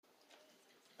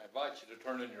I invite you to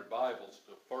turn in your Bibles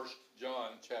to 1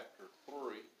 John chapter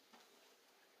 3.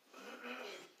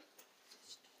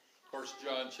 1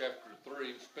 John chapter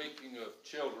 3, speaking of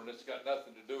children, it's got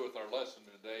nothing to do with our lesson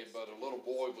today, but a little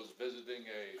boy was visiting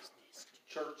a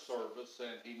church service,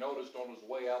 and he noticed on his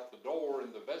way out the door in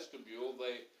the vestibule,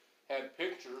 they had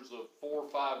pictures of 4 or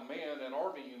 5 men in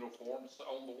army uniforms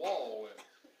on the wall. And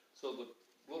so the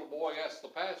little boy asked the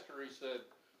pastor, he said,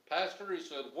 "Pastor," he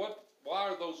said, why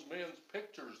are those men's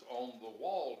pictures on the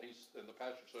wall? And the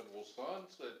pastor said, "Well, son,"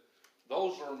 said,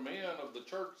 "those are men of the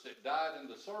church that died in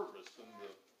the service." And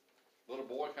the little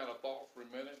boy kind of thought for a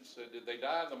minute and said, "Did they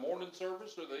die in the morning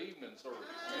service or the evening service?"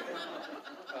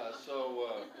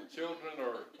 So children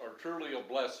are truly a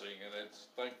blessing, and it's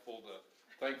thankful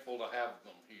to have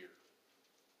them here.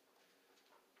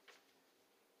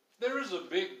 There is a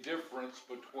big difference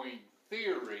between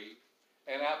theory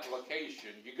and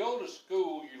application. You go to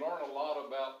school, you learn a lot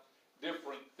about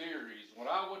different theories. When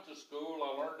I went to school,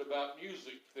 I learned about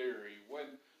music theory.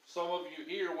 When some of you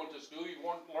here went to school, you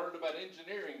learned about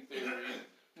engineering theory and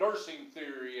nursing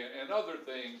theory and other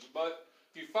things. But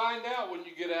you find out when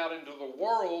you get out into the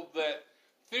world that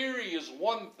theory is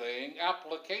one thing,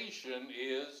 application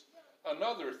is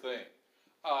another thing.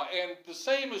 And the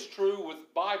same is true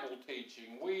with Bible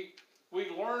teaching. We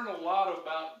learn a lot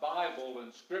about Bible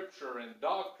and Scripture and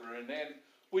doctrine, and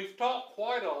we've talked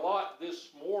quite a lot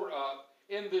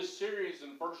in this series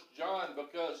in 1 John,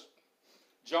 because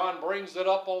John brings it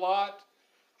up a lot,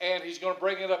 and he's going to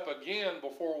bring it up again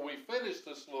before we finish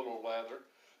this little letter.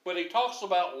 But he talks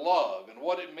about love and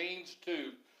what it means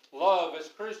to love as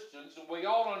Christians, and we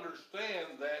all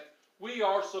understand that we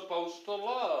are supposed to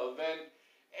love.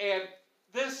 And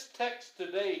this text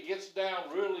today gets down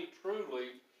really truly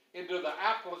into the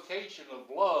application of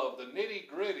love, the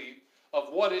nitty-gritty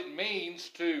of what it means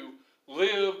to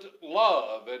live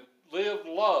loved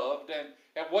and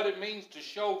what it means to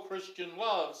show Christian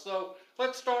love. So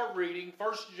let's start reading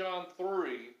 1 John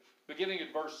 3, beginning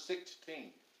at verse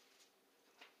 16.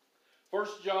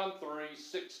 1 John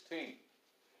 3:16.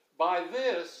 "By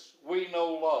this we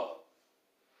know love,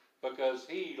 because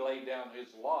he laid down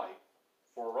his life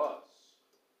for us.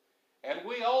 And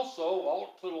we also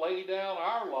ought to lay down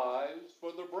our lives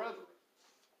for the brethren.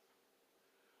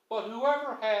 But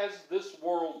whoever has this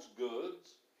world's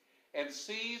goods and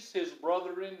sees his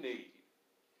brother in need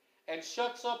and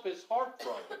shuts up his heart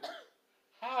from him,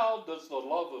 how does the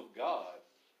love of God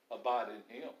abide in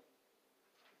him?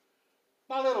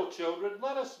 My little children,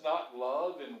 let us not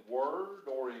love in word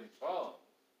or in tongue,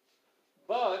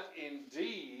 but in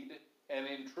deed and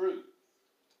in truth.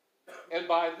 And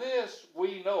by this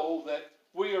we know that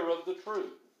we are of the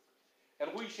truth,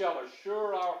 and we shall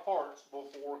assure our hearts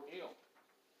before him.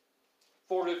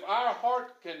 For if our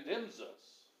heart condemns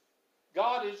us,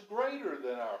 God is greater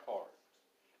than our heart,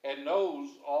 and knows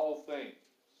all things.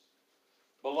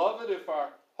 Beloved, if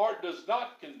our heart does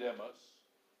not condemn us,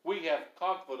 we have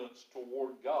confidence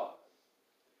toward God.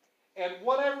 And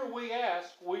whatever we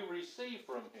ask, we receive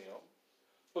from him,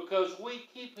 because we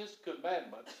keep his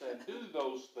commandments and do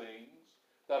those things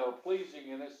that are pleasing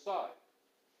in his sight.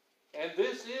 And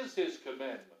this is his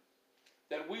commandment,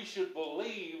 that we should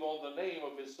believe on the name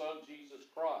of his Son Jesus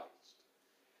Christ,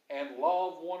 and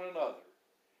love one another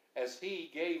as he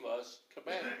gave us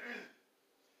commandment.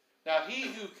 Now he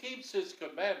who keeps his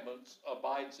commandments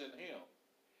abides in him,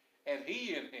 and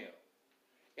he in him.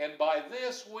 And by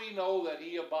this we know that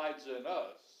he abides in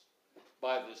us,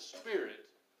 by the Spirit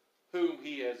whom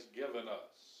he has given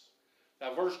us."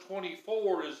 Now verse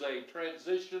 24 is a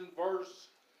transition verse.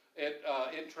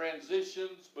 It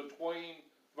transitions between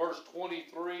verse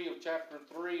 23 of chapter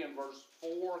 3 and verse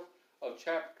 1 of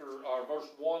chapter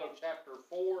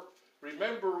 4.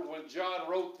 Remember, when John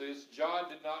wrote this, John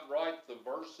did not write the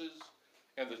verses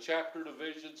and the chapter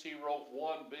divisions. He wrote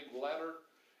one big letter.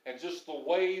 And just the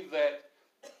way that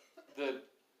the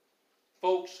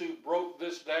folks who broke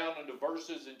this down into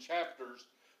verses and chapters,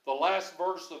 the last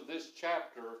verse of this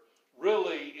chapter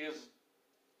really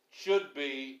should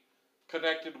be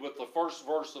connected with the first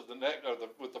verse of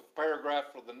with the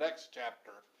paragraph for the next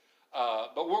chapter.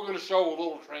 But we're going to show a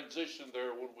little transition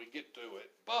there when we get to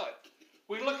it. But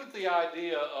we look at the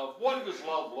idea of what does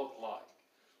love look like.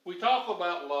 We talk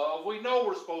about love. We know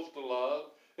we're supposed to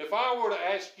love. If I were to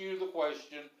ask you the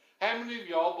question, how many of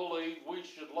y'all believe we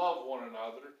should love one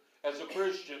another as a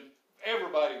Christian?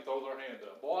 Everybody throw their hand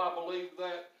up. Boy, I believe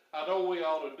that. I know we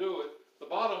ought to do it. The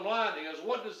bottom line is,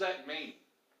 what does that mean?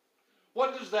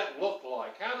 What does that look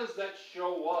like? How does that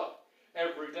show up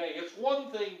every day? It's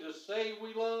one thing to say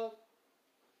we love.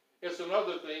 It's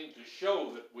another thing to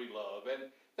show that we love.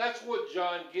 And that's what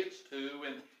John gets to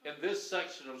in in this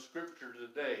section of Scripture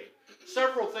today.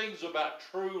 Several things about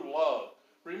true love.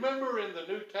 Remember in the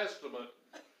New Testament,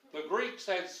 the Greeks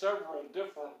had several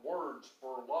different words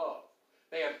for love.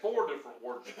 They had 4 different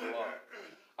words for love.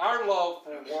 Our word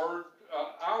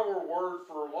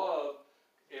for love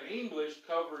in English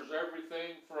covers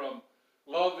everything from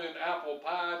loving apple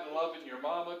pie to loving your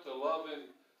mama to loving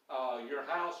your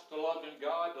house to loving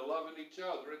God to loving each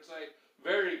other. It's a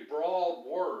very broad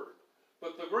word.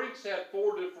 But the Greeks had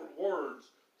 4 different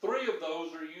words. 3 of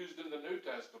those are used in the New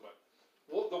Testament.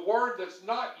 Well, the word that's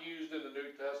not used in the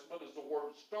New Testament is the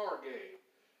word storge.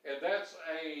 And that's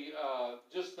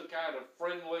just the kind of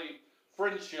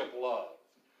friendship love.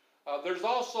 There's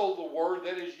also the word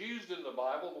that is used in the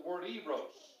Bible, the word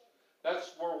eros.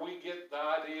 That's where we get the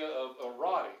idea of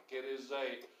erotic. It is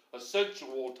a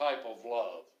sensual type of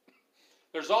love.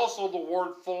 There's also the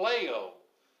word phileo.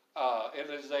 It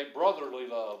is a brotherly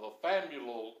love, a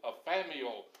familial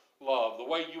love, the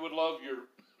way you would love your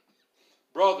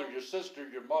brother, your sister,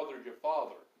 your mother, your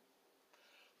father.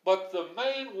 But the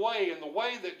main way, and the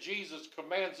way that Jesus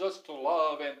commands us to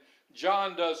love, and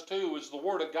John does too, is the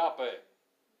word agape.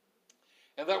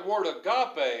 And that word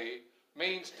agape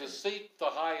means to seek the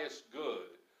highest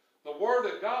good. The word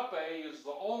agape is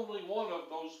the only one of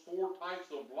those 4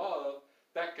 types of love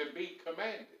that can be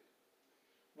commanded.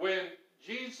 When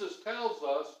Jesus tells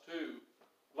us to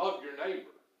love your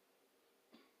neighbor,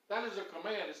 that is a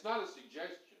command. It's not a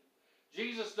suggestion.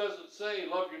 Jesus doesn't say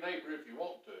love your neighbor if you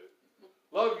want to.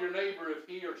 Love your neighbor if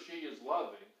he or she is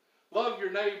loving. Love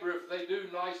your neighbor if they do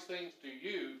nice things to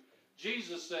you.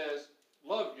 Jesus says,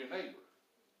 love your neighbor.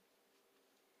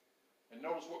 And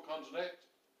notice what comes next.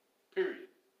 Period.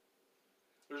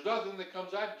 There's nothing that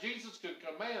comes out. Jesus can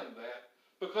command that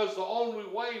because the only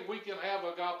way we can have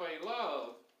agape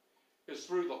love is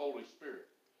through the Holy Spirit.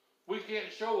 We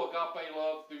can't show agape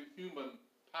love through human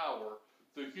power,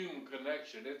 through human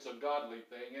connection. It's a godly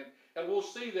thing. And we'll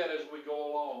see that as we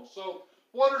go along. So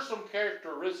what are some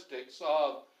characteristics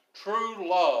of true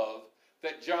love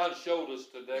that John shows us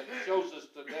today?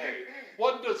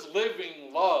 What does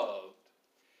living loved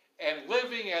and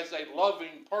living as a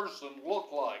loving person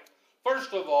look like?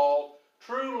 First of all,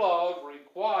 true love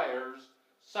requires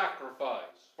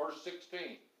sacrifice. Verse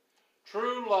 16.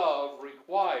 True love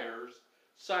requires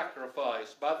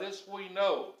sacrifice. By this we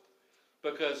know,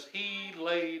 because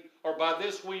by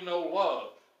this we know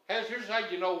love. Here's how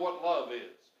you know what love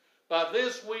is. By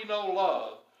this we know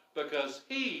love, because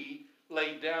he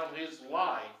laid down his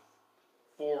life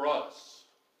for us.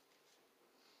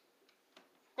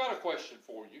 I've got a question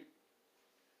for you.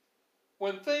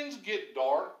 When things get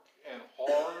dark and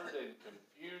hard and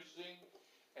confusing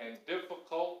and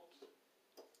difficult,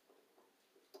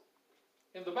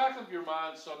 in the back of your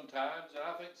mind sometimes, and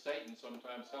I think Satan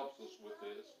sometimes helps us with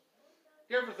this,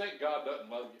 you ever think God doesn't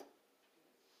love you?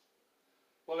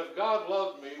 Well, if God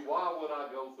loved me, why would I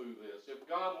go through this? If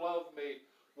God loved me,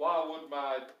 why would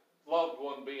my loved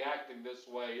one be acting this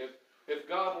way? If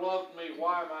God loved me,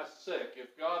 why am I sick?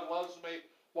 If God loves me,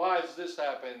 why is this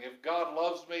happening? If God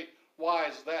loves me, why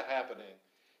is that happening?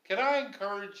 Can I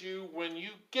encourage you, when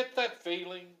you get that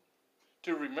feeling,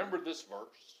 to remember this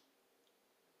verse?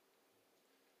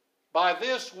 By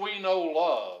this we know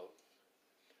love,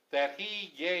 that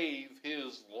he gave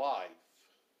his life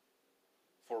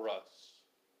for us.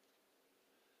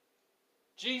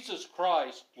 Jesus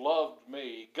Christ loved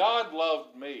me. God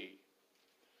loved me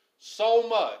so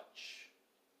much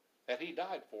that he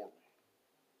died for me.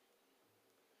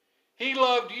 He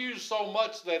loved you so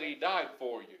much that he died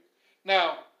for you.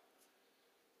 Now,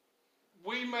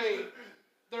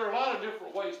 there are a lot of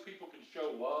different ways people can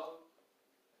show love,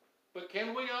 but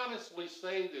can we honestly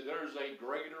say that there's a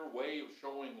greater way of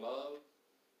showing love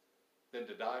than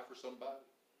to die for somebody?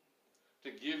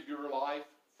 To give your life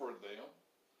for them?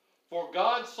 For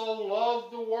God so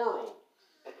loved the world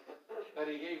that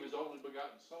he gave his only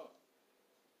begotten Son.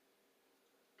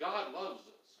 God loves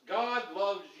us. God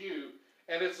loves you,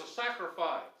 and it's a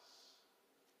sacrifice.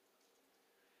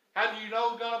 How do you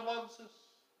know God loves us?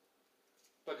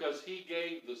 Because he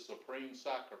gave the supreme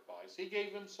sacrifice. He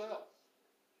gave himself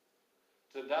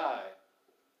to die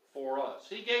for us.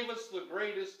 He gave us the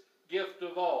greatest gift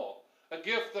of all. A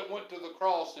gift that went to the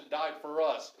cross and died for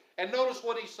us. And notice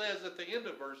what he says at the end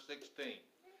of verse 16.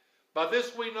 By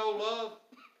this we know love,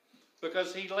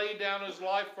 because he laid down his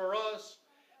life for us,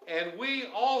 and we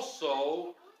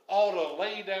also ought to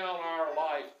lay down our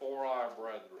life for our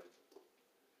brethren.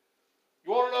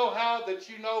 You want to know how that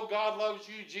you know God loves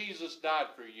you? Jesus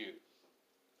died for you.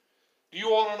 Do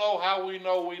you want to know how we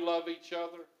know we love each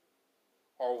other?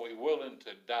 Are we willing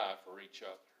to die for each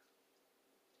other?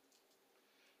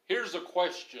 Here's a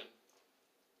question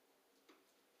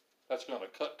that's going to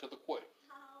cut to the quick.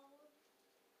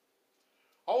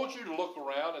 I want you to look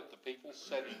around at the people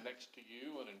sitting next to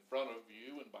you and in front of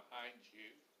you and behind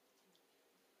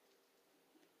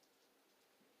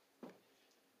you.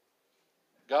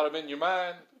 Got them in your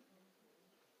mind?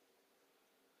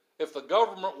 If the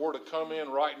government were to come in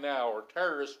right now, or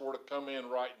terrorists were to come in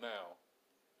right now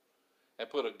and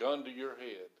put a gun to your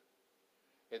head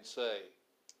and say,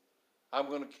 I'm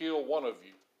going to kill one of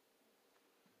you.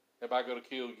 Am I going to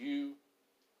kill you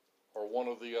or one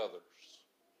of the others?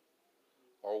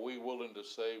 Are we willing to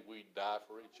say we die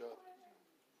for each other?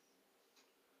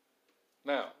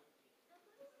 Now,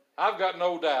 I've got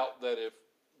no doubt that if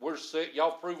we're sick,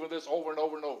 y'all have proven this over and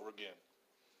over and over again.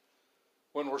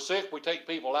 When we're sick, we take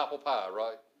people apple pie,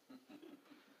 right?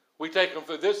 We take them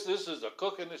for this. This is a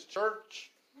cook in this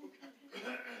church.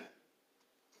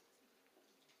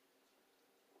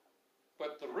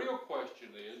 But the real question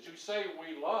is, you say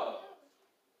we love.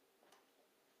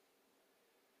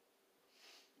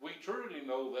 We truly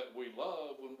know that we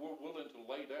love when we're willing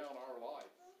to lay down our life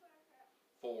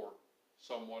for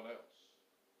someone else.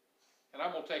 And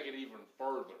I'm going to take it even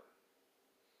further.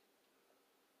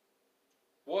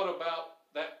 What about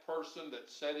that person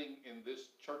that's sitting in this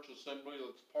church assembly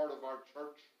that's part of our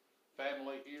church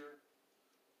family here?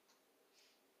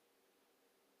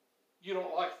 You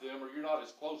don't like them, or you're not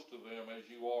as close to them as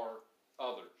you are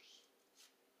others.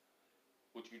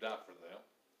 Would you die for them?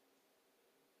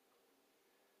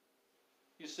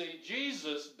 You see,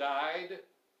 Jesus died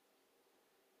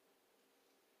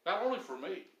not only for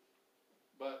me,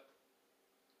 but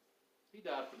he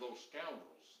died for those scoundrels.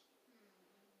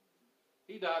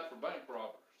 He died for bank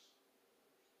robbers.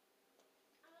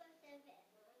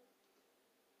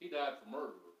 He died for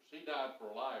murderers. He died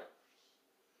for liars.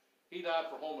 He died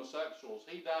for homosexuals.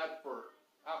 He died for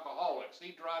alcoholics.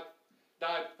 He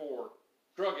died for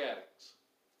drug addicts.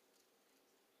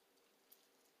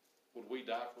 Would we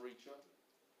die for each other?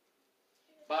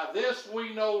 By this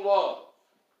we know love,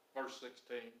 verse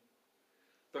 16,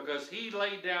 because he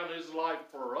laid down his life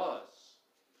for us.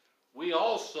 We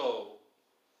also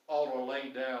ought to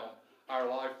lay down our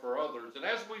life for others. And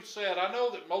as we've said, I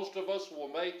know that most of us will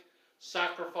make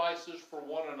sacrifices for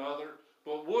one another,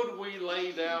 but would we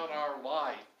lay down our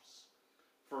lives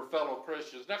for fellow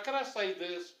Christians? Now, can I say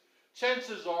this?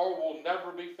 Chances are we'll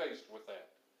never be faced with that.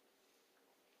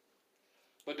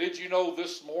 But did you know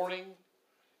this morning,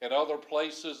 in other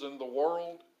places in the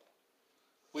world,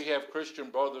 we have Christian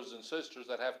brothers and sisters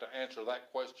that have to answer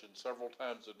that question several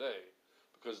times a day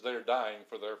because they're dying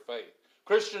for their faith.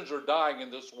 Christians are dying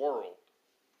in this world.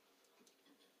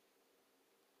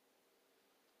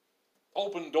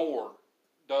 Open Door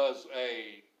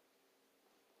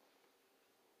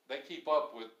they keep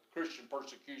up with Christian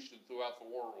persecution throughout the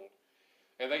world.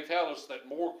 And they tell us that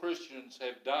more Christians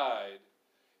have died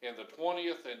in the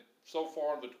 20th and so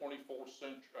far in the 21st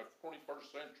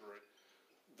century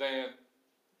than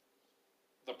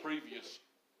the previous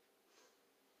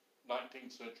 19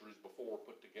 centuries before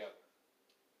put together.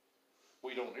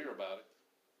 We don't hear about it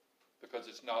because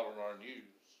it's not on our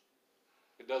news.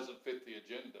 It doesn't fit the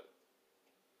agenda.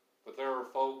 But there are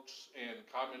folks in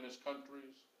communist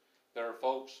countries, there are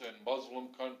folks in Muslim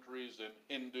countries, and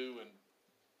Hindu and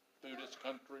Buddhist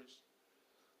countries.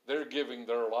 They're giving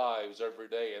their lives every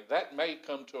day, and that may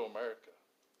come to America.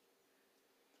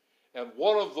 And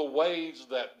one of the ways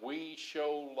that we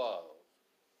show love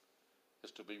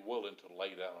is to be willing to lay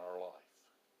down our life.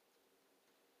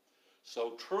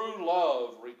 So true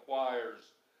love requires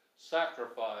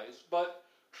sacrifice, but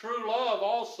true love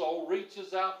also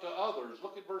reaches out to others.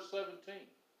 Look at verse 17.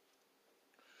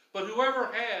 But whoever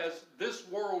has this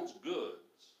world's goods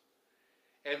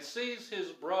and sees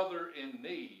his brother in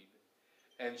need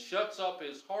and shuts up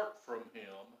his heart from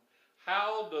him,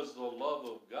 how does the love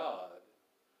of God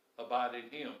abide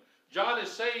in him? John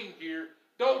is saying here,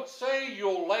 don't say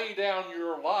you'll lay down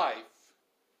your life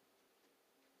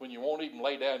when you won't even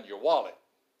lay down your wallet.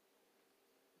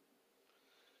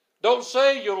 Don't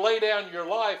say you'll lay down your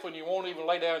life when you won't even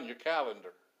lay down your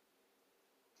calendar.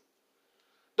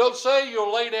 Don't say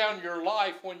you'll lay down your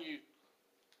life when you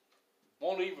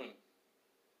won't even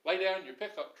lay down your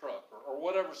pickup truck or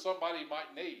whatever somebody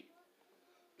might need.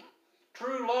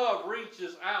 True love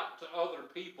reaches out to other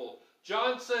people.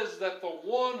 John says that the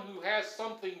one who has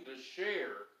something to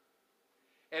share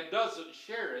and doesn't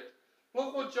share it,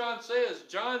 look what John says.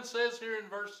 John says here in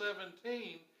verse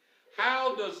 17,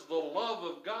 how does the love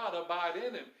of God abide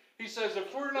in him? He says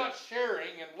if we're not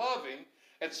sharing and loving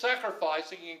and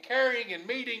sacrificing and caring and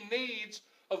meeting needs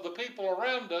of the people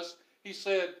around us, he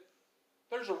said,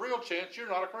 there's a real chance you're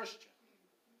not a Christian.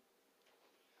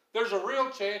 there's a real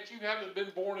chance you haven't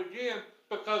been born again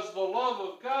because the love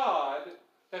of God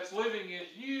that's living in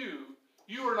you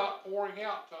are not pouring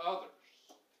out to others.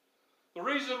 The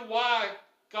reason why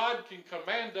God can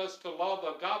command us to love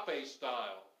agape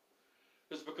style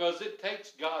is because it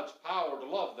takes God's power to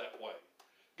love that way.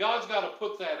 God's got to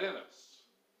put that in us.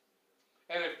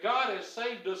 And if God has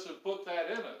saved us and put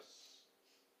that in us,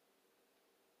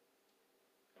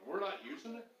 and we're not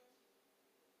using it,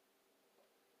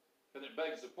 then it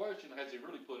begs the question, has he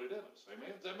really put it in us?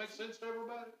 Amen? Does that make sense to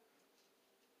everybody?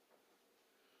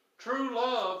 True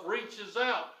love reaches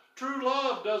out. True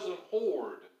love doesn't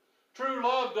hoard. True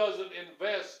love doesn't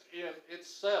invest in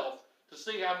itself to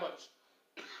see how much,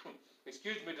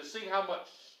 to see how much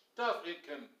stuff it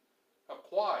can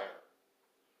acquire.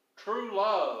 True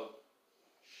love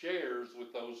shares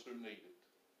with those who need it.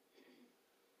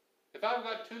 If I've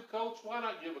got 2 coats, why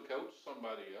not give a coat to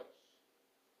somebody else?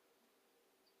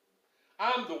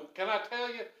 Can I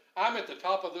tell you, I'm at the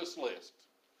top of this list.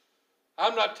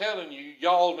 I'm not telling you,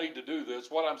 y'all need to do this.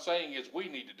 What I'm saying is we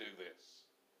need to do this.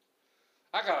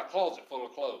 I got a closet full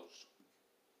of clothes.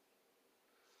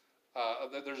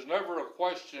 There's never a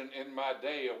question in my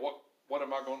day of what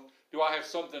am I going to, do I have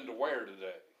something to wear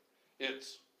today?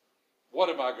 It's, what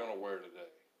am I going to wear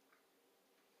today?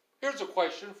 Here's a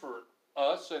question for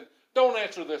us, and don't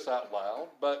answer this out loud,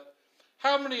 but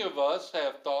how many of us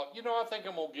have thought, I think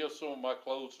I'm going to give some of my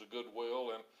clothes to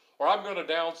Goodwill, or I'm going to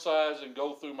downsize and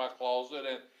go through my closet,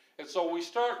 and so we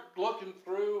start looking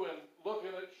through and looking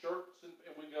at shirts,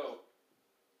 and we go,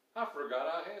 I forgot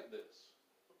I had this.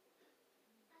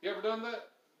 You ever done that?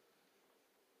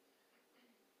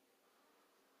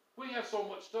 We have so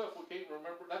much stuff we can't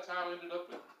remember. That's how I ended up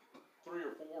with 3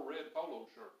 or 4 red polo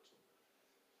shirts.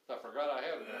 I forgot I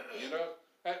had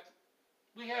them.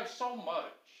 We have so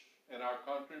much in our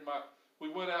country. We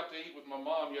went out to eat with my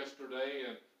mom yesterday,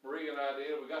 and Marie and I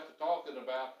did. We got to talking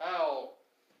about how,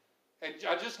 and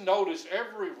I just noticed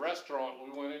every restaurant we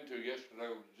went into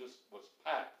yesterday was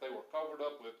packed. They were covered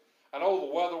up with, I know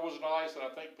the weather was nice, and I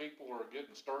think people are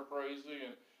getting stir crazy,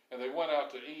 and they went out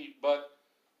to eat, but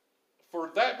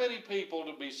for that many people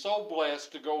to be so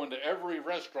blessed to go into every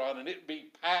restaurant and it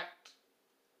be packed,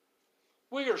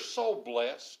 we are so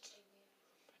blessed,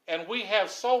 and we have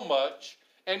so much.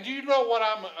 And do you know what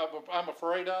I'm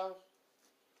afraid of?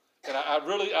 And I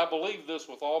believe this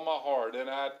with all my heart. And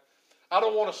I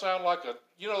don't want to sound like that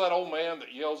old man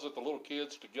that yells at the little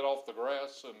kids to get off the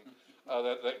grass, and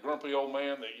that grumpy old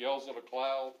man that yells at a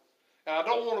cloud. And I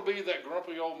don't want to be that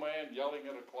grumpy old man yelling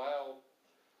at a cloud.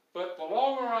 But the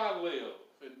longer I live,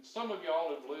 and some of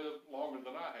y'all have lived longer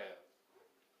than I have,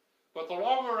 but the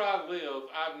longer I live,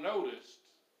 I've noticed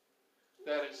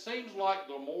that it seems like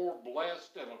the more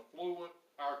blessed and affluent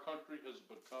our country has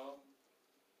become,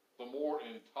 the more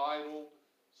entitled,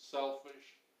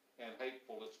 selfish, and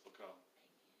hateful it's become.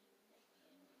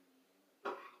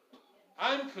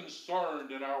 I'm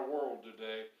concerned in our world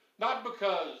today, not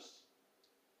because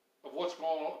of what's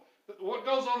going on. What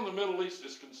goes on in the Middle East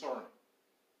is concerning.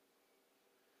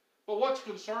 But what's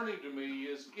concerning to me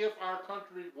is if our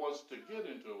country was to get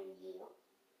into a war,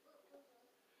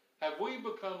 have we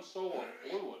become so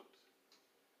affluent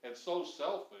and so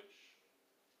selfish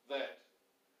that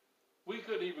we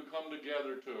couldn't even come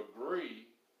together to agree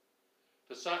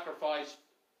to sacrifice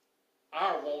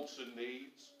our wants and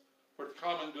needs for the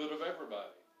common good of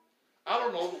everybody? I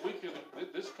don't know that we can,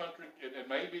 this country, and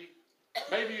maybe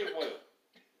it will.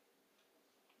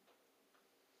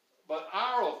 But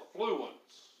our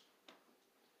affluence,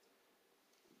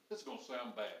 this is going to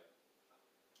sound bad,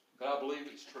 but I believe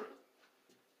it's true.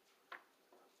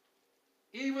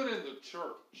 Even in the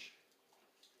church,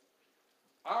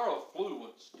 our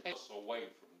affluence takes us away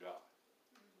from God.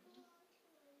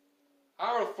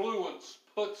 Our affluence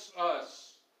puts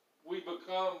us, we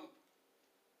become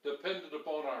dependent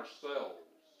upon ourselves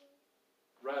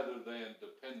rather than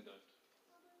dependent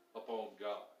upon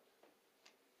God.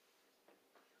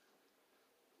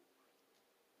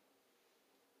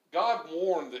 God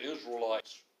warned the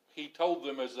Israelites. He told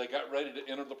them as they got ready to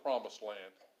enter the promised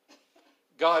land.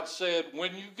 God said,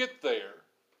 when you get there,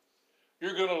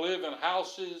 you're going to live in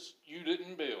houses you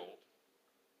didn't build.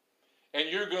 And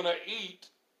you're going to eat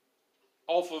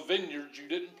off of vineyards you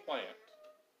didn't plant.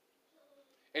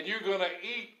 And you're going to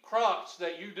eat crops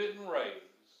that you didn't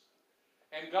raise.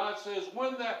 And God says,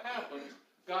 when that happens,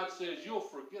 God says, you'll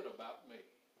forget about me.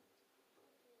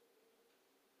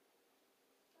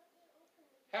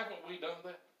 Haven't we done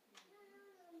that?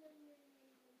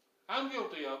 I'm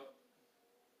guilty of it.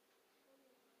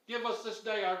 Give us this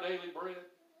day our daily bread.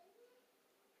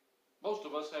 Most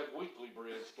of us have weekly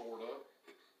bread stored up.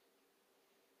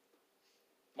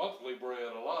 daily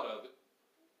bread, a lot of it.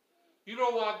 You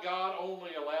know why God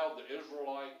only allowed the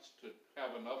Israelites to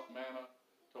have enough manna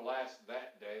to last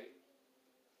that day?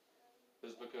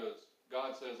 Is because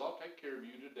God says, I'll take care of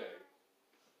you today.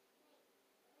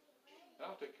 And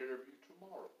I'll take care of you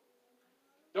tomorrow.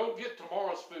 Don't get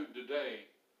tomorrow's food today.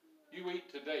 You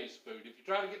eat today's food. If you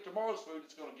try to get tomorrow's food,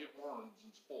 it's going to get worms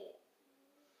and spoil.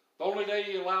 The only day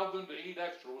he allowed them to eat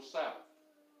extra was Sabbath.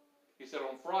 He said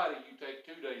on Friday you take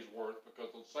 2 days' worth because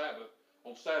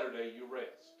on Saturday you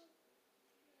rest.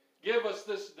 Give us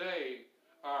this day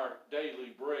our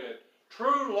daily bread.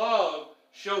 True love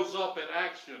shows up in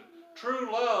action.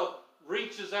 True love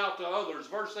reaches out to others.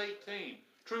 Verse 18,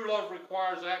 true love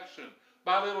requires action.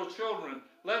 My little children,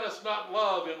 let us not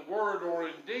love in word or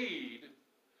in deed,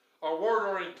 or word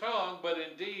or in tongue, but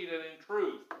in deed and in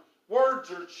truth. Words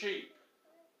are cheap.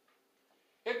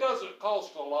 It doesn't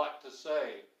cost a lot to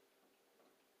say,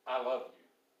 I love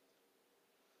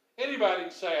you. Anybody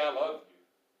can say, I love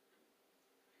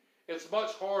you. It's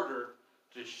much harder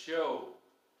to show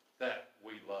that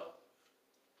we love.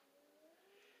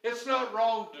 It's not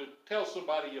wrong to tell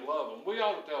somebody you love them. We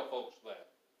ought to tell folks that.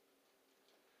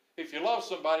 If you love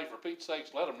somebody, for Pete's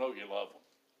sakes, let them know you love them.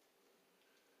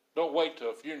 Don't wait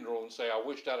till a funeral and say, I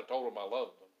wished I'd have told them I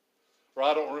loved them. Or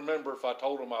I don't remember if I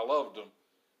told them I loved them.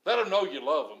 Let them know you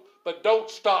love them. But don't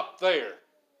stop there.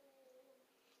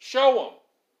 Show them.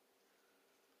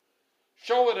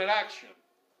 Show it in action.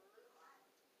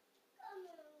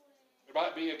 There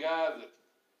might be a guy that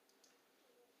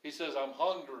he says, I'm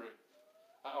hungry,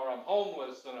 or I'm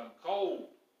homeless and I'm cold.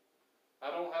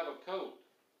 I don't have a coat.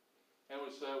 And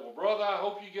we say, well, brother, I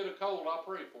hope you get a coat. I'll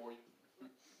pray for you.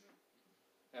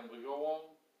 And we go on.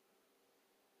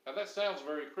 Now that sounds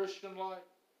very Christian-like.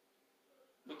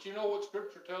 But you know what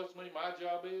Scripture tells me my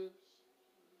job is?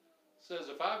 It says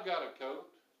if I've got a coat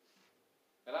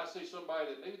and I see somebody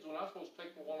that needs one, I'm supposed to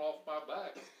take the one off my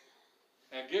back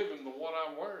and give him the one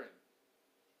I'm wearing.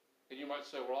 And you might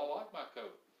say, well, I like my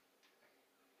coat.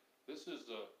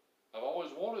 I've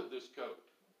always wanted this coat.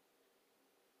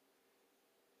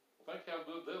 Well, think how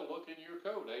good they'll look in your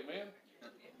coat, amen?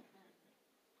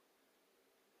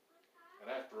 And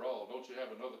after all, don't you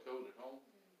have another coat at home?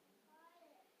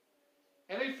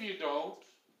 And if you don't,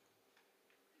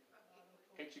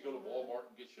 can't you go to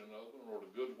Walmart and get you another one, or to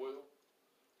Goodwill?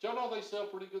 Do y'all know they sell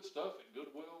pretty good stuff at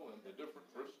Goodwill and the different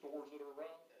thrift stores that are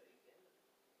around?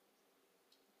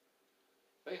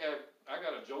 I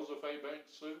got a Joseph A.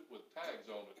 Banks suit with tags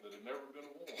on it that had never been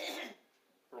worn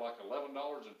for like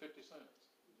 $11.50.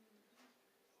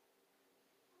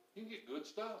 You can get good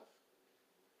stuff.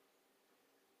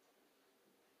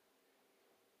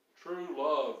 True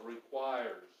love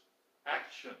requires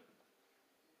action.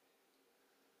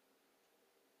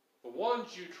 The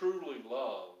ones you truly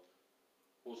love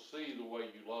will see the way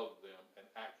you love them in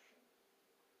action.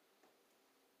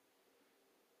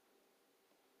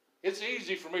 It's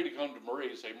easy for me to come to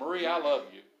Marie and say, Marie, I love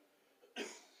you.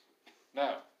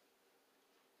 Now,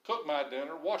 cook my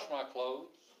dinner, wash my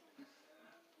clothes,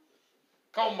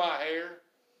 comb my hair,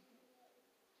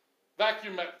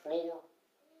 vacuum that floor.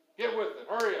 Get with it.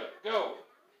 Hurry up. Go.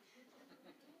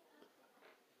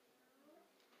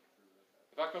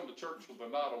 If I come to church with a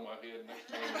knot on my head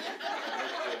next time.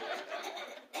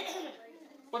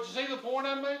 But you see the point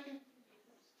I'm making?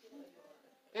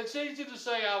 It's easy to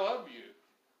say I love you.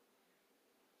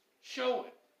 Show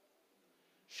it.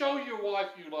 Show your wife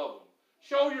you love them.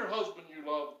 Show your husband you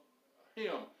love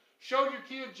him. Show your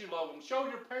kids you love them. Show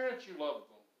your parents you love them.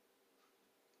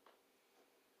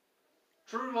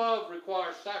 True love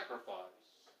requires sacrifice.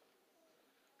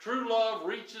 True love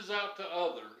reaches out to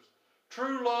others.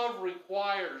 True love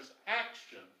requires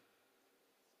action.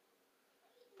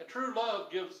 And true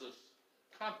love gives us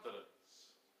confidence.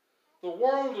 The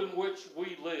world in which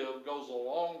we live goes a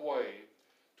long way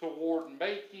toward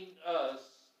making us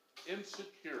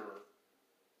insecure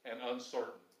and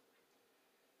uncertain.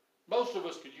 Most of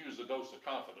us could use a dose of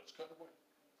confidence, couldn't we?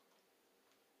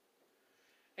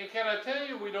 And can I tell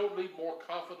you, we don't need more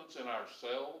confidence in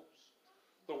ourselves.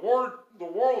 The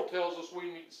world tells us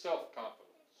we need self-confidence.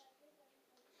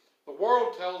 The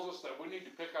world tells us that we need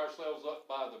to pick ourselves up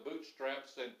by the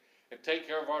bootstraps and take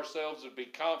care of ourselves and be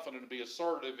confident and be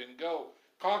assertive and go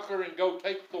conquer and go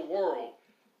take the world.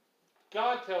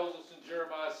 God tells us in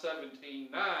Jeremiah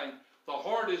 17:9, the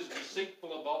heart is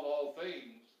deceitful above all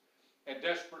things and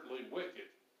desperately wicked.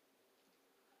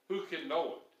 Who can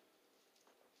know it?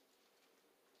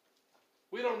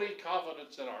 We don't need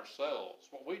confidence in ourselves.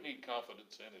 What we need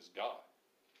confidence in is God.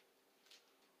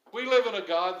 We live in a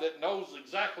God that knows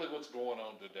exactly what's going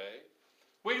on today.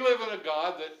 We live in a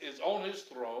God that is on his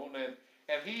throne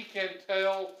and he can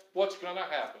tell what's going to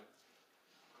happen.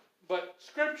 But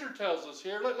Scripture tells us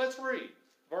here, let's read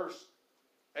verse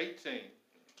 18.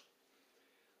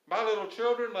 My little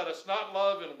children, let us not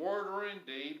love in word or in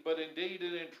deed, but in deed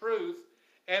and in truth.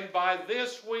 And by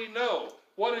this we know.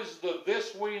 What is the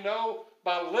this we know?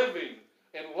 By living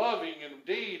and loving in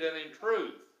deed and in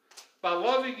truth. By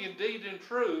loving in deed and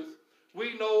truth,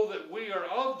 we know that we are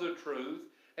of the truth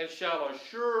and shall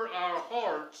assure our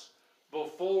hearts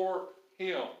before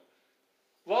Him.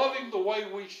 Loving the way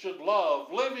we should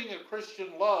love, living a Christian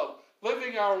love,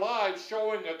 living our lives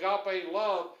showing agape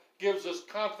love gives us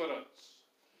confidence.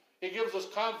 It gives us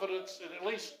confidence in at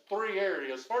least three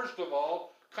areas. First of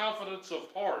all, confidence of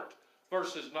heart,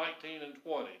 verses 19 and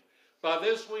 20. By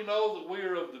this we know that we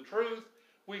are of the truth,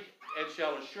 and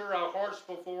shall assure our hearts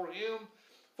before Him.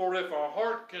 For if our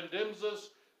heart condemns us,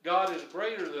 God is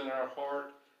greater than our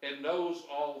heart and knows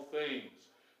all things.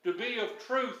 To be of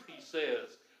truth, he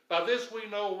says. By this we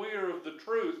know we are of the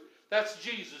truth. That's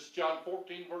Jesus, John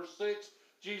 14, verse 6.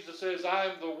 Jesus says, I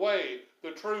am the way,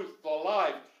 the truth, the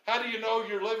life. How do you know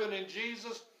you're living in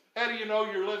Jesus? How do you know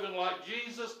you're living like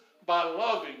Jesus? By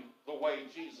loving the way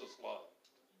Jesus loved.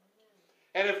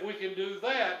 And if we can do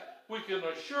that, we can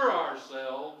assure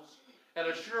ourselves and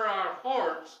assure our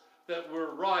hearts that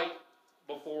we're right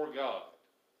before God.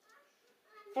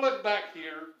 Flip back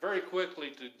here very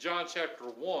quickly to John chapter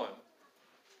 1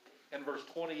 and verse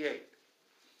 28.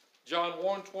 John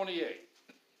 1:28.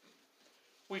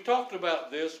 We talked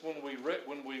about this when we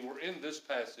were in this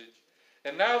passage.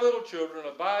 And now, little children,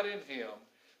 abide in Him,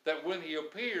 that when He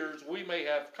appears, we may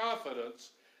have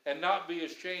confidence and not be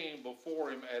ashamed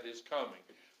before Him at His coming.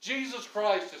 Jesus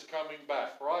Christ is coming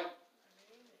back, right?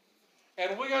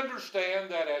 And we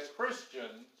understand that as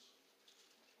Christians,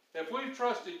 if we've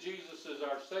trusted Jesus as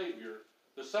our Savior,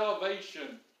 the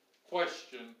salvation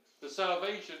question, the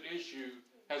salvation issue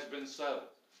has been settled.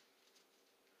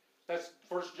 That's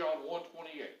 1 John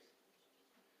 1:28.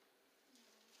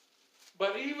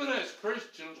 But even as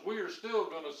Christians, we are still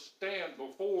going to stand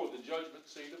before the judgment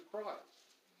seat of Christ.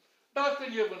 Not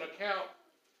to give an account,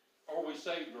 are we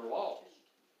saved or lost?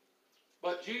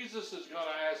 But Jesus is going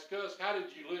to ask us, how did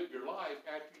you live your life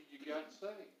after you got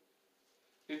saved?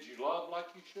 Did you love like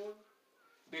you should?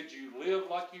 Did you live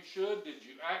like you should? Did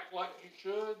you act like you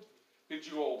should? Did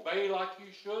you obey like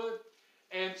you should?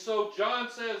 And so John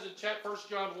says in 1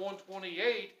 John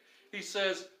 1:28, he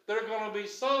says, there are going to be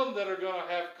some that are going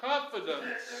to have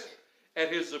confidence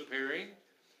at His appearing,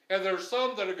 and there are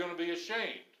some that are going to be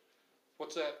ashamed.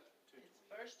 What's that?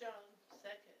 It's 1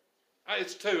 John 2.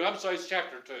 It's 2. I'm sorry, it's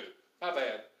chapter 2. My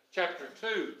bad. Chapter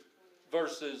 2,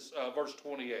 verse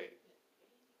 28.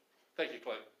 Thank you,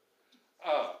 Clay.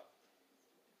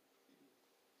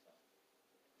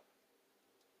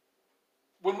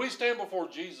 When we stand before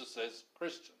Jesus as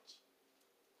Christians,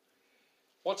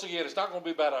 once again, it's not going to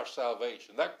be about our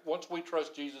salvation. Once we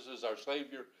trust Jesus as our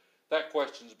Savior, that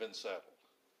question's been settled.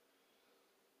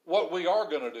 What we are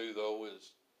going to do, though,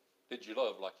 is, did you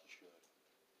love like you should?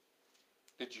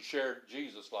 Did you share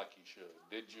Jesus like you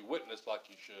should? Did you witness like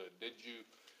you should? Did you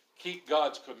keep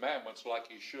God's commandments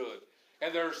like you should?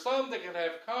 And there are some that can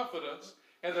have confidence,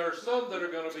 and there are some that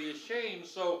are going to be ashamed.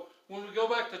 So when we go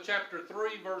back to chapter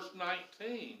 3, verse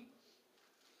 19,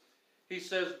 he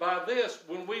says, by this,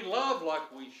 when we love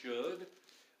like we should,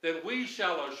 then we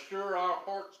shall assure our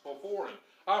hearts before Him.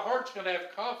 Our hearts can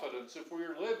have confidence if we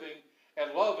are living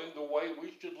and loving the way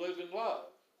we should live and love.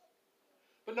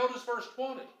 But notice verse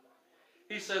 20.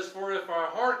 He says, for if our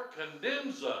heart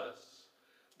condemns us,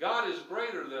 God is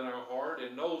greater than our heart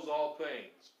and knows all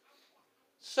things.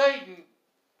 Satan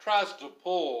tries to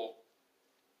pull.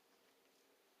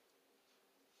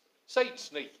 Satan's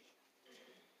sneaky.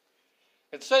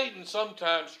 And Satan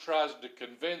sometimes tries to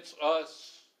convince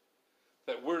us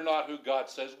that we're not who God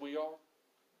says we are.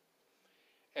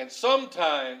 And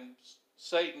sometimes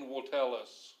Satan will tell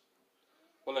us,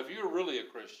 well, if you're really a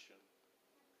Christian,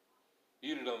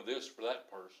 you'd have done this for that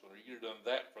person, or you'd have done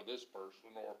that for this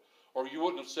person, or you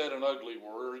wouldn't have said an ugly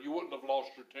word, or you wouldn't have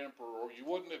lost your temper, or you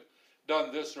wouldn't have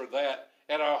done this or that.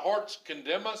 And our hearts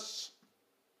condemn us,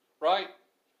 right?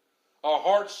 Our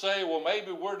hearts say, well,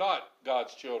 maybe we're not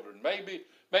God's children. Maybe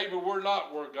we're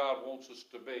not where God wants us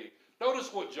to be.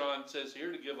 Notice what John says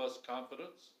here to give us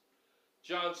confidence.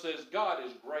 John says, God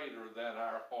is greater than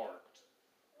our heart.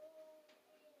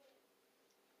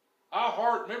 Our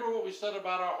heart, remember what we said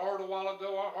about our heart a while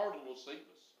ago? Our heart will deceive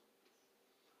us.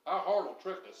 Our heart will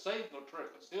trick us. Satan will trick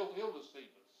us. He'll deceive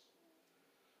us.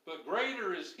 But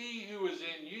greater is He who is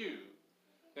in you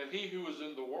than he who is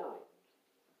in the world.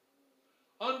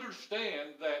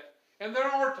 Understand that, and there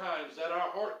are times that our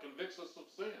heart convicts us of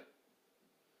sin.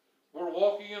 we're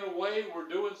walking in a way, we're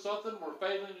doing something, we're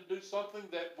failing to do something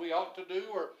that we ought to do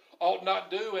or ought not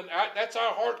do, and that's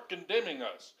our heart condemning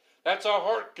us. That's our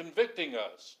heart convicting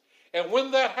us. And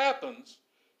when that happens,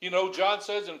 you know, John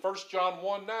says in 1 John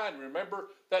 1:9, remember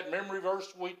that memory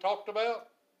verse we talked about?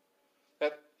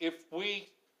 That if we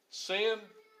sin,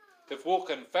 if we'll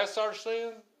confess our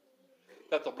sin,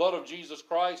 that the blood of Jesus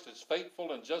Christ is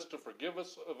faithful and just to forgive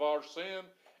us of our sin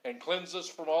and cleanse us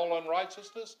from all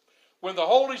unrighteousness. When the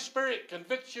Holy Spirit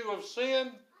convicts you of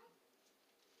sin,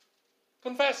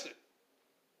 confess it.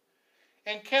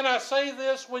 And can I say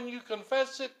this, when you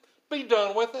confess it, be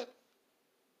done with it.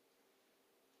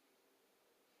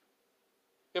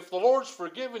 If the Lord's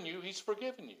forgiven you, He's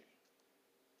forgiven you.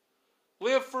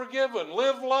 Live forgiven,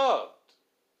 live loved.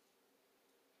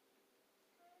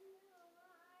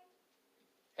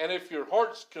 And if your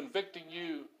heart's convicting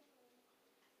you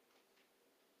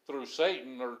through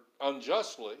Satan or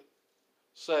unjustly,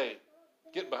 say,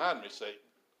 get behind me, Satan.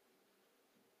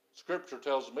 Scripture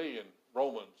tells me in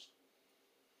Romans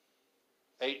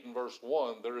 8 and verse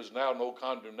 1, there is now no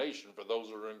condemnation for those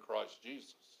who are in Christ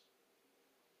Jesus.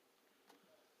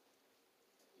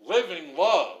 Living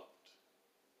loved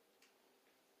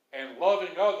and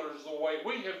loving others the way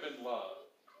we have been loved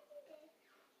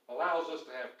allows us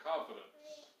to have confidence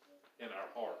in our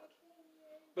heart.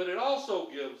 But it also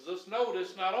gives us,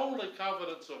 notice, not only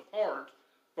confidence of heart,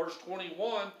 verse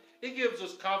 21, it gives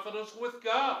us confidence with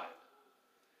God.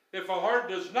 If our heart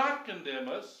does not condemn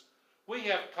us, we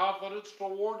have confidence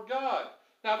toward God.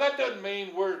 Now that doesn't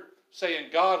mean we're saying,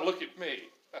 God, look at me.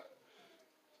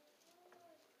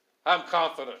 I'm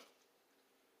confident.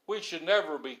 We should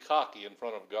never be cocky in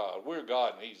front of God. We're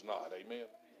God and He's not. Amen.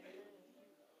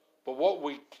 But what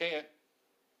we can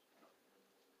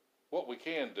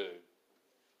do,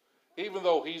 even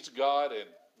though He's God and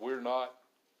we're not,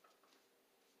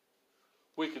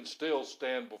 we can still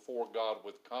stand before God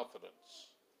with confidence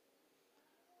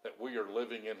that we are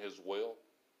living in His will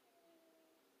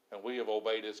and we have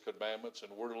obeyed His commandments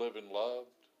and we're living loved.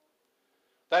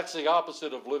 That's the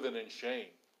opposite of living in shame.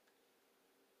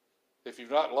 If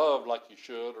you've not loved like you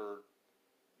should, or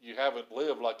you haven't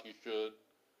lived like you should,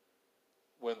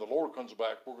 when the Lord comes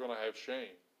back, we're going to have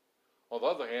shame. On the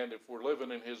other hand, if we're living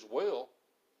in His will,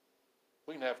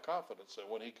 we can have confidence that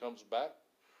when He comes back,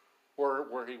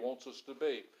 where He wants us to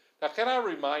be. Now, can I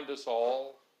remind us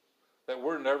all that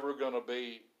we're never going to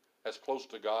be as close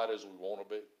to God as we want to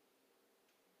be?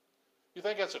 You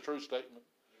think that's a true statement?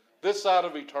 This side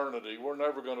of eternity, we're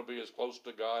never going to be as close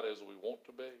to God as we want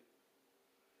to be.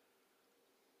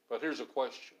 But here's a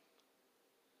question.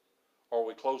 Are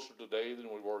we closer today than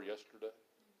we were yesterday?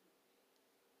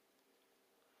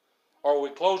 Are we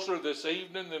closer this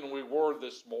evening than we were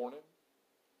this morning?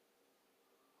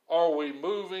 Are we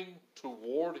moving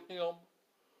toward Him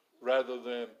rather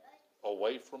than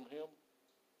away from Him?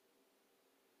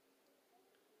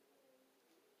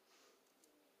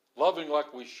 Loving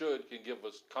like we should can give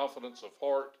us confidence of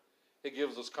heart. It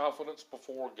gives us confidence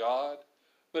before God.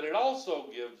 But it also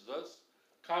gives us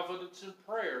confidence in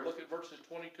prayer. Look at verses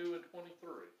 22 and 23.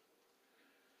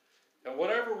 And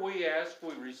whatever we ask,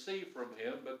 we receive from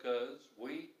Him because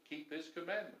we keep His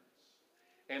commandments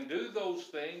and do those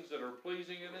things that are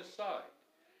pleasing in His sight.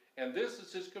 And this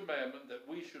is His commandment, that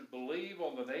we should believe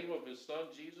on the name of His Son,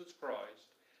 Jesus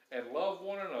Christ, and love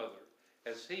one another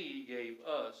as He gave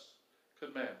us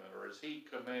commandment, or as He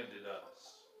commanded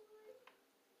us.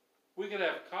 We can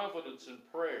have confidence in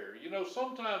prayer. You know,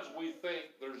 sometimes we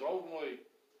think there's only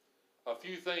a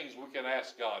few things we can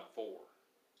ask God for.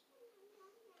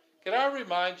 Can I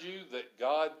remind you that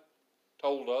God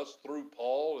told us through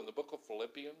Paul in the book of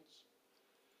Philippians?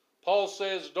 Paul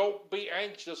says, don't be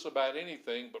anxious about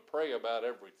anything, but pray about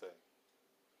everything.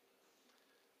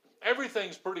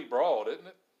 Everything's pretty broad, isn't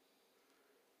it?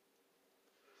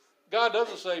 God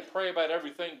doesn't say pray about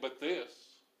everything but this.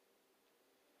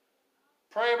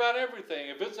 Pray about everything.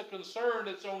 If it's a concern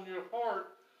that's on your heart,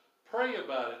 pray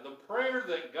about it. The prayer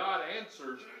that God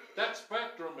answers, that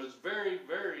spectrum is very,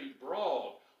 very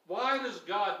broad. Why does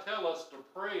God tell us to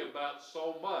pray about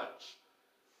so much?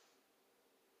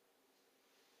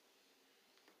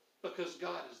 Because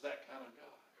God is that kind of God.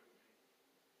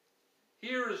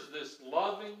 Here is this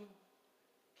loving,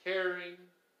 caring,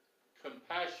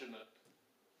 compassionate,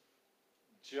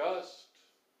 just,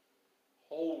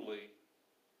 holy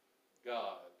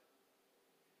God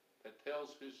that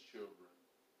tells His children,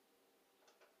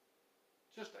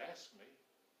 just ask me,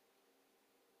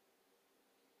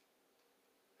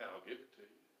 and I'll give it to you.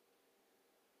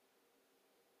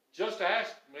 Just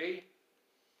ask me,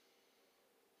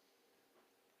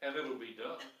 and it'll be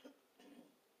done.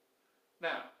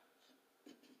 Now,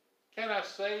 Can I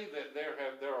say that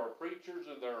there are preachers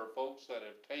and there are folks that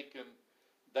have taken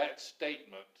that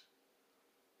statement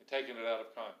and taken it out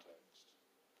of context?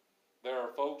 There are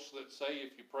folks that say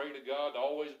if you pray to God to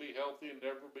always be healthy and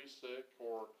never be sick,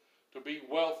 or to be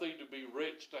wealthy, to be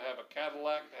rich, to have a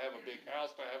Cadillac, to have a big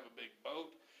house, to have a big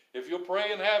boat, if you'll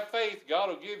pray and have faith, God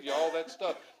will give you all that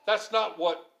stuff. That's not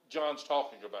what John's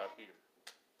talking about here.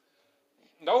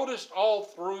 Notice all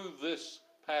through this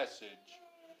passage,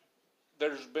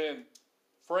 there's been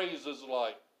phrases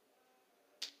like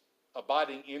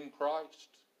abiding in Christ,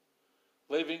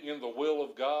 living in the will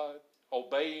of God,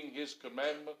 obeying His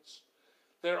commandments.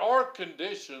 There are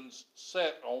conditions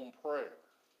set on prayer.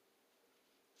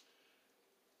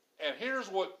 And here's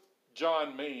what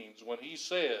John means when he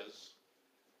says,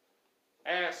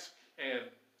 ask and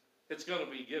it's going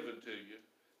to be given to you,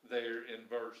 there in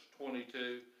verse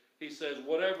 22. He says,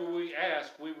 whatever we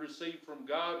ask, we receive from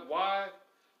God. Why?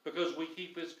 Because we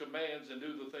keep His commands and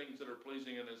do the things that are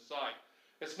pleasing in His sight.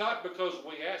 It's not because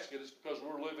we ask it, it's because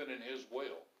we're living in His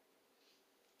will.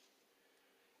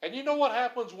 And you know what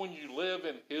happens when you live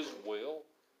in His will?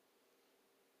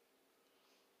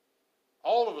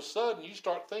 All of a sudden, you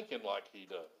start thinking like He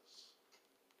does.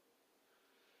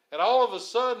 And all of a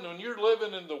sudden, when you're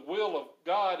living in the will of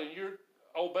God and you're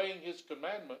obeying His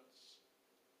commandments,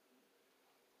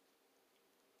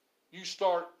 you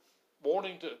start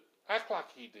wanting to act like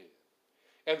He did.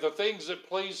 And the things that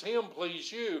please Him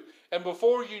please you. And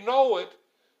before you know it,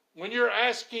 when you're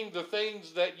asking the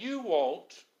things that you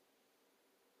want,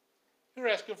 you're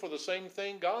asking for the same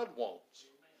thing God wants.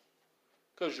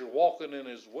 Because you're walking in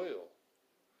His will.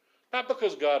 Not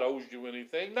because God owes you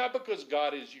anything. Not because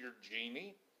God is your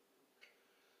genie.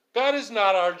 God is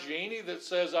not our genie that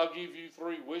says, I'll give you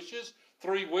 3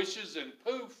 wishes and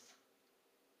poof.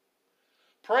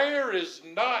 Prayer is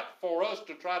not for us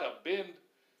to try to bend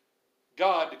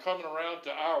God to coming around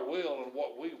to our will and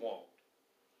what we want.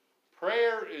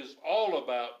 Prayer is all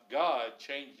about God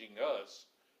changing us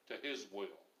to His will.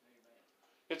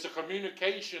 It's a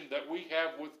communication that we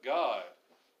have with God.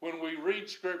 When we read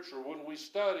Scripture, when we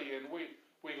study, and we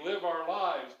live our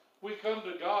lives, we come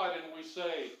to God and we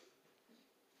say,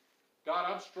 God,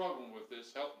 I'm struggling with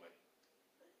this. Help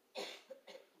me.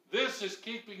 This is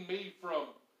keeping me from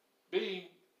being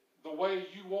the way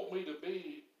you want me to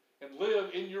be and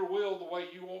live in your will the way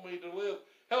you want me to live.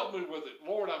 Help me with it.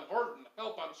 Lord, I'm hurting.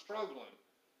 Help, I'm struggling.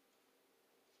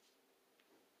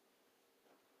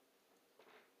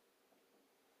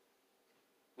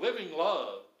 Living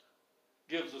loved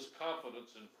gives us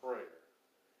confidence in prayer.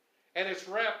 And it's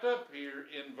wrapped up here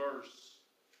in verse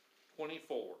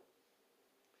 24.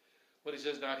 But he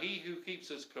says, now he who keeps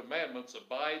His commandments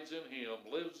abides in Him,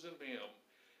 lives in Him,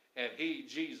 and He,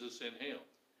 Jesus, in Him.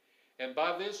 And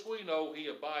by this we know He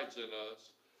abides in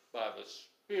us by the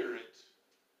Spirit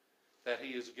that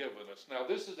He has given us. Now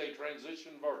this is a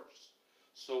transition verse.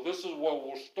 So this is where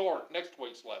we'll start next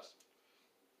week's lesson.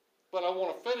 But I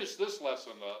want to finish this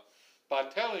lesson up by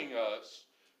telling us,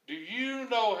 do you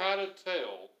know how to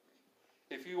tell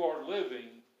if you are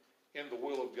living in the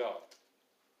will of God?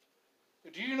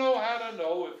 Do you know how to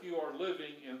know if you are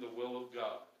living in the will of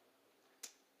God?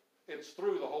 It's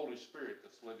through the Holy Spirit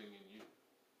that's living in you.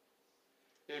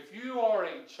 If you are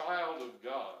a child of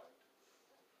God,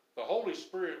 the Holy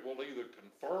Spirit will either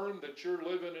confirm that you're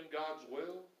living in God's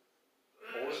will,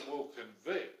 or it will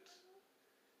convict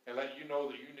and let you know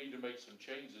that you need to make some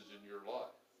changes in your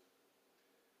life.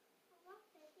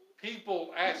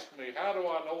 People ask me, how do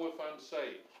I know if I'm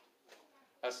saved?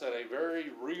 I said, a very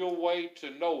real way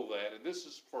to know that, and this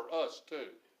is for us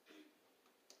too.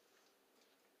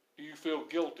 Do you feel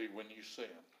guilty when you sin?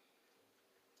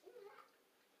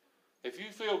 If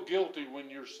you feel guilty when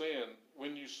you sin,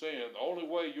 the only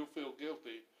way you'll feel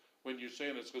guilty when you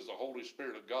sin is because the Holy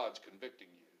Spirit of God's convicting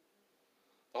you.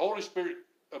 The Holy Spirit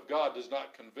of God does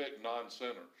not convict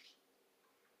non-sinners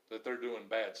that they're doing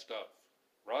bad stuff,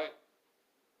 right?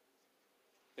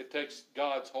 It takes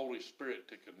God's Holy Spirit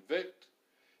to convict.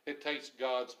 It takes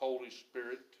God's Holy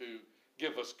Spirit to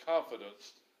give us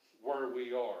confidence where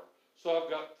we are. So I've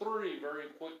got 3 very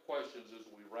quick questions as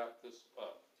we wrap this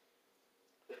up.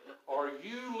 Are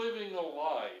you living a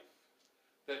life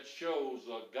that shows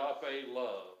agape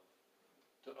love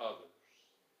to others?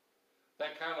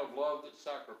 That kind of love that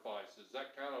sacrifices.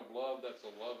 That kind of love that's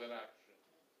a love in action.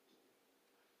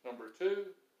 Number 2,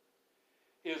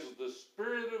 is the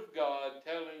Spirit of God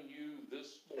telling you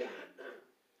this morning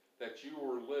that you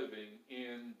are living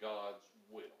in God's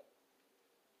will?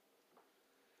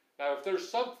 Now, if there's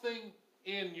something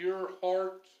in your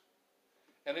heart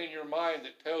and in your mind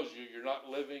that tells you you're not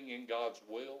living in God's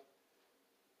will,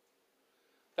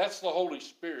 That's the Holy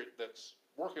Spirit that's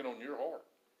working on your heart.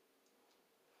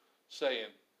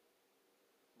 Saying,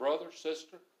 brother,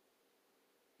 sister,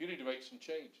 you need to make some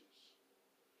changes.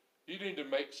 You need to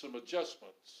make some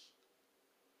adjustments.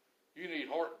 You need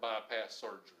heart bypass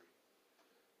surgery.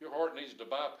 Your heart needs to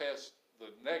bypass the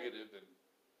negative and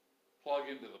plug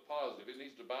into the positive. It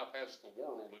needs to bypass the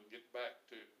world and get back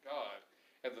to God.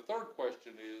 And the third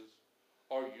question is,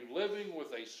 are you living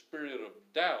with a spirit of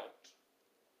doubt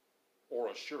or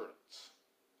assurance?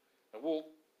 And we'll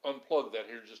unplug that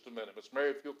here in just a minute. Miss Mary,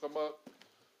 if you'll come up.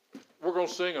 We're going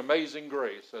to sing Amazing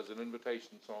Grace as an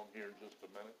invitation song here in just a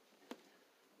minute.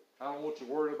 I don't want you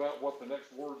worried about what the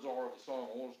next words are of the song.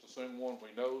 I want us to sing one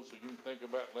we know so you can think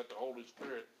about it and let the Holy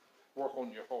Spirit work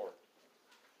on your heart.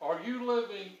 Are you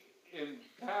living in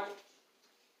doubt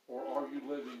or are you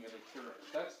living in assurance?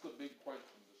 That's the big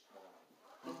question this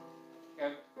morning.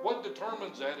 And what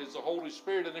determines that is the Holy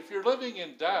Spirit. And if you're living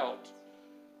in doubt,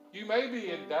 you may be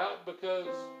in doubt because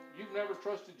you've never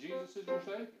trusted Jesus as your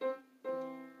Savior.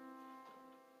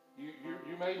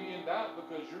 You may be in doubt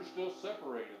because you're still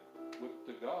separated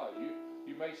to God.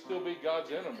 You may still be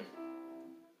God's enemy.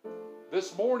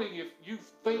 This morning, if you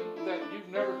think that you've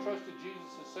never trusted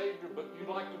Jesus as Savior, but you'd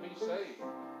like to be saved,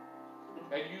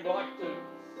 and you'd like to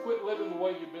quit living the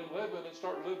way you've been living and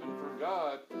start living for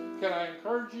God, can I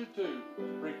encourage you to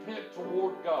repent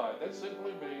toward God? That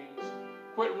simply means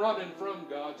quit running from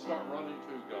God, start running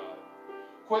to God.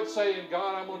 Quit saying,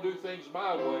 God, I'm going to do things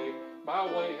my way. My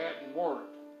way hadn't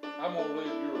worked. I'm going to live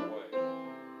your way.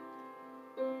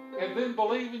 And then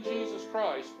believe in Jesus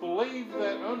Christ. Believe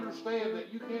that, understand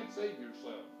that you can't save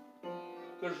yourself.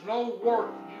 There's no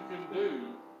work you can do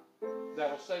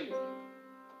that'll save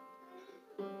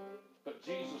you. But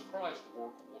Jesus Christ's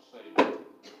work will save you.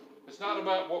 It's not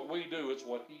about what we do, it's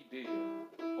what He did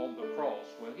on the cross.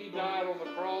 When He died on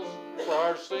the cross for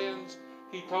our sins,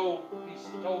 He told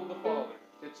the Father,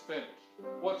 it's finished.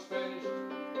 What's finished?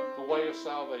 The way of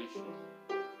salvation.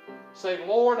 Say,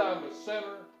 Lord, I'm a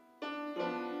sinner.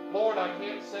 Lord, I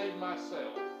can't save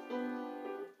myself.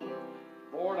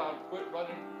 Lord, I've quit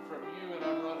running from you and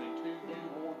I'm running to you.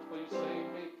 Lord, please save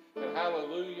me. And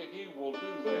hallelujah, He will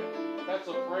do that. That's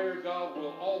a prayer God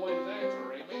will always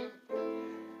answer. Amen?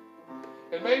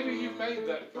 And maybe you've made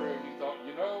that prayer and you thought,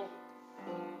 you know,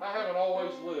 I haven't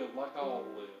always lived like I ought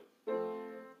to live.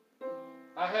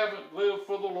 I haven't lived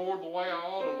for the Lord the way I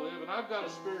ought to live, and I've got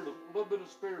a little bit of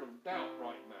spirit of doubt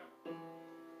right now.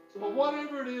 But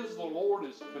whatever it is the Lord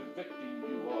is convicting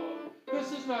you of,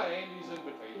 this is not Andy's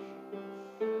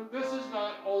invitation. This is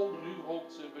not Old New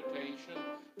Hope's invitation.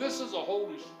 This is a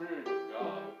Holy Spirit of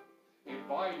God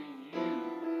inviting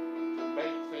you to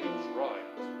make things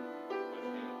right with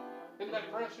Him. Isn't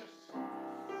that precious?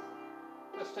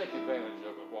 Let's take advantage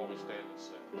of it while we stand and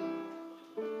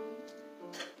sing.